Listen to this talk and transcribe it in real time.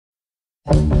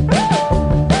What's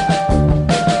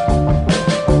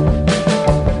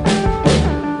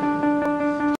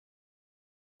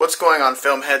going on,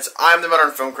 film heads? I'm the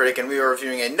Modern Film Critic, and we are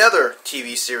reviewing another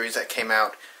TV series that came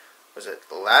out, was it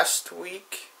last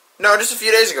week? No, just a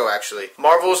few days ago, actually.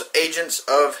 Marvel's Agents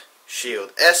of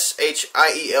S.H.I.E.L.D.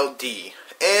 S.H.I.E.L.D.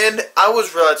 And I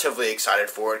was relatively excited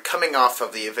for it, coming off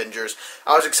of the Avengers.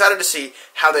 I was excited to see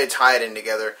how they tie it in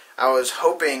together. I was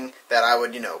hoping that I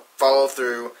would, follow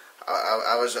through.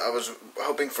 I was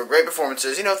hoping for great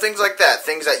performances, things like that.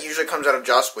 Things that usually comes out of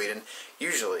Joss Whedon.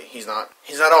 Usually, he's not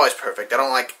always perfect. I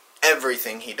don't like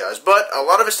everything he does, but a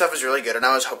lot of his stuff is really good, and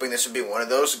I was hoping this would be one of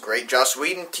those great Joss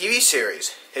Whedon TV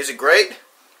series. Is it great?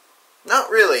 Not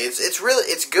really.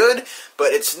 It's good,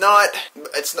 but it's not.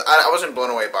 I wasn't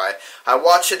blown away by it. I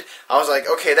watched it. I was like,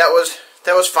 okay, that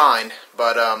was fine,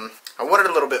 but I wanted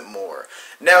a little bit more.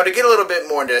 Now, to get a little bit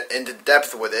more into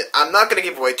depth with it, I'm not going to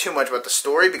give away too much about the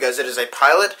story because it is a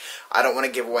pilot. I don't want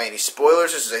to give away any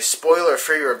spoilers. This is a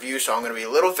spoiler-free review, so I'm going to be a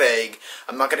little vague.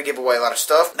 I'm not going to give away a lot of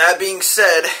stuff. That being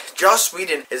said, Joss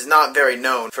Whedon is not very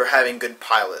known for having good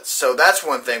pilots. So that's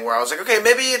one thing where I was like, okay,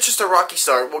 maybe it's just a rocky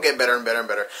start. We'll get better and better and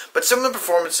better. But some of the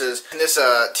performances in this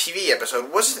TV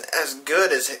episode wasn't as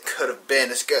good as it could have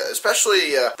been.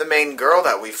 Especially the main girl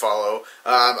that we follow.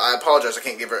 I apologize. I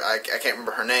can't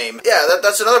remember her name. Yeah,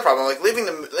 that's another problem. Like leaving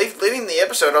the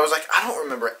episode, I was like, I don't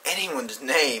remember anyone's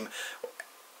name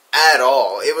at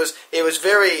all. It was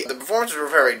very, the performances were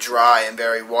very dry and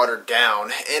very watered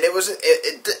down, and it was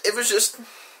just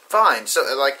fine.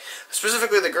 So like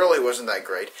specifically the girl who wasn't that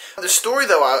great. The story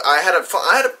though, I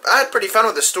had pretty fun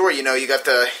with the story. You got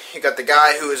the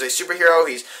guy who is a superhero.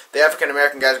 He's the African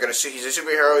American guy's he's a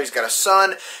superhero. He's got a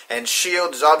son, and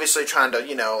S.H.I.E.L.D. is obviously trying to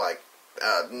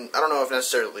I don't know if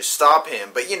necessarily stop him,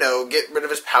 but, get rid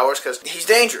of his powers because he's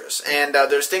dangerous. And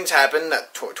there's things happen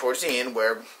towards the end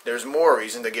where there's more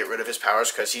reason to get rid of his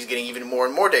powers because he's getting even more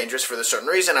and more dangerous for a certain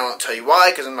reason. I won't tell you why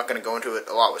because I'm not going to go into it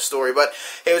a lot with story, but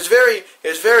it was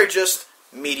very just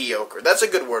mediocre. That's a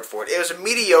good word for it. It was a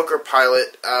mediocre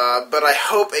pilot, but I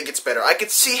hope it gets better. I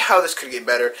could see how this could get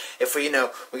better if we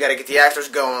got to get the actors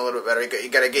going a little bit better. You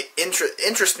got to get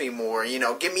interest me more,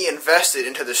 get me invested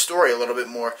into the story a little bit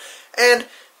more. And,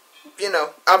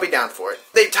 I'll be down for it.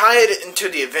 They tie it into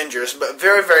the Avengers, but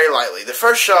very, very lightly. The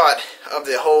first shot of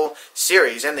the whole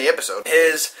series and the episode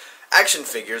is action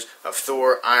figures of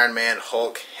Thor, Iron Man,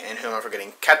 Hulk, and who am I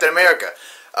forgetting? Captain America.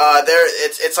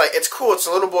 It's cool. It's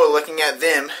a little boy looking at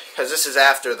them, because this is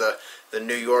after the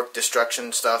New York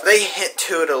destruction stuff. They hint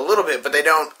to it a little bit, but they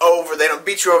don't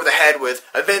beat you over the head with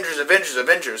Avengers, Avengers,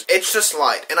 Avengers. It's just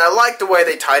light, and I like the way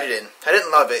they tied it in. I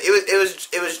didn't love it.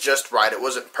 It was just right. It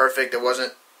wasn't perfect. It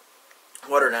wasn't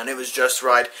watered down. It was just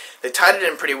right. They tied it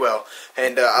in pretty well,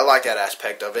 and I like that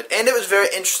aspect of it. And it was very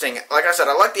interesting. Like I said,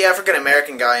 I like the African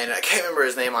American guy, and I can't remember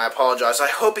his name. I apologize. I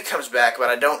hope he comes back, but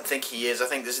I don't think he is. I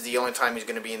think this is the only time he's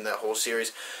going to be in the whole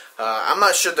series. I'm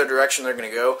not sure the direction they're going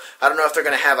to go. I don't know if they're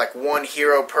going to have like one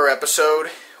hero per episode,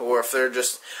 or if they're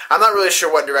just... I'm not really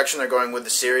sure what direction they're going with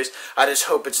the series. I just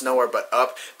hope it's nowhere but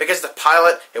up. Because the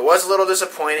pilot, it was a little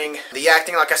disappointing. The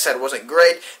acting, like I said, wasn't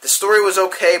great. The story was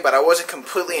okay, but I wasn't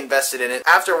completely invested in it.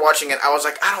 After watching it, I was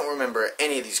like, I don't remember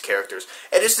any of these characters.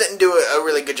 It just didn't do a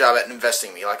really good job at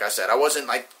investing me, like I said. I wasn't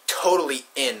like totally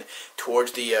in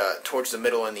towards the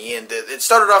middle and the end. It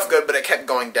started off good, but it kept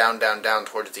going down, down, down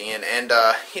towards the end. And,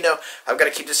 I've got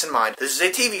to keep this in mind. This is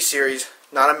a TV series,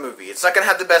 not a movie. It's not going to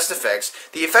have the best effects.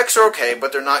 The effects are okay,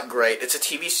 but they're not great. It's a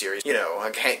TV series.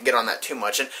 I can't get on that too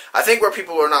much. And I think where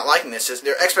people are not liking this is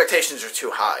their expectations are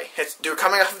too high. They're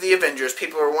coming off of the Avengers.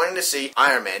 People are wanting to see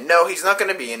Iron Man. No, he's not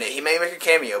going to be in it. He may make a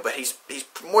cameo, but he's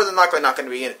more than likely not going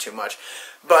to be in it too much.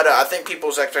 But I think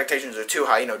people's expectations are too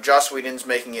high. Joss Whedon's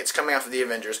making it. It's coming off of the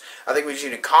Avengers. I think we just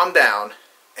need to calm down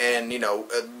and,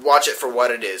 watch it for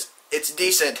what it is. It's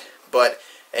decent, but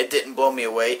it didn't blow me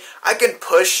away. I can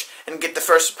push and get the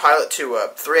first pilot to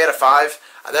 3 out of 5.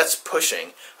 That's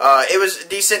pushing. It was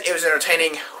decent. It was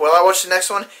entertaining. Will I watch the next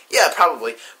one? Yeah,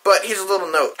 probably. But here's a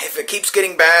little note. If it keeps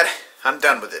getting bad, I'm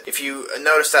done with it. If you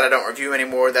notice that I don't review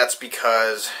anymore, that's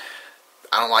because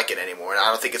I don't like it anymore, and I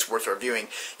don't think it's worth reviewing.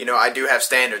 I do have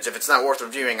standards. If it's not worth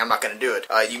reviewing, I'm not going to do it.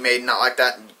 You may not like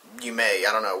that. You may.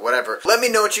 I don't know. Whatever. Let me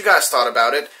know what you guys thought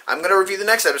about it. I'm going to review the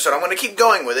next episode. I'm going to keep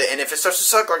going with it, and if it starts to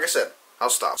suck, like I said, I'll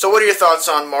stop. So what are your thoughts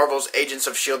on Marvel's Agents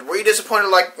of S.H.I.E.L.D.? Were you disappointed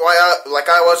like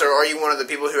I was, or are you one of the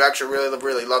people who actually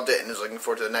really loved it and is looking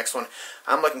forward to the next one?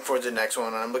 I'm looking forward to the next one,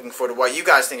 and I'm looking forward to what you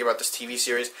guys think about this TV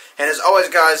series. And as always,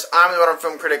 guys, I'm the Modern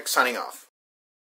Film Critic, signing off.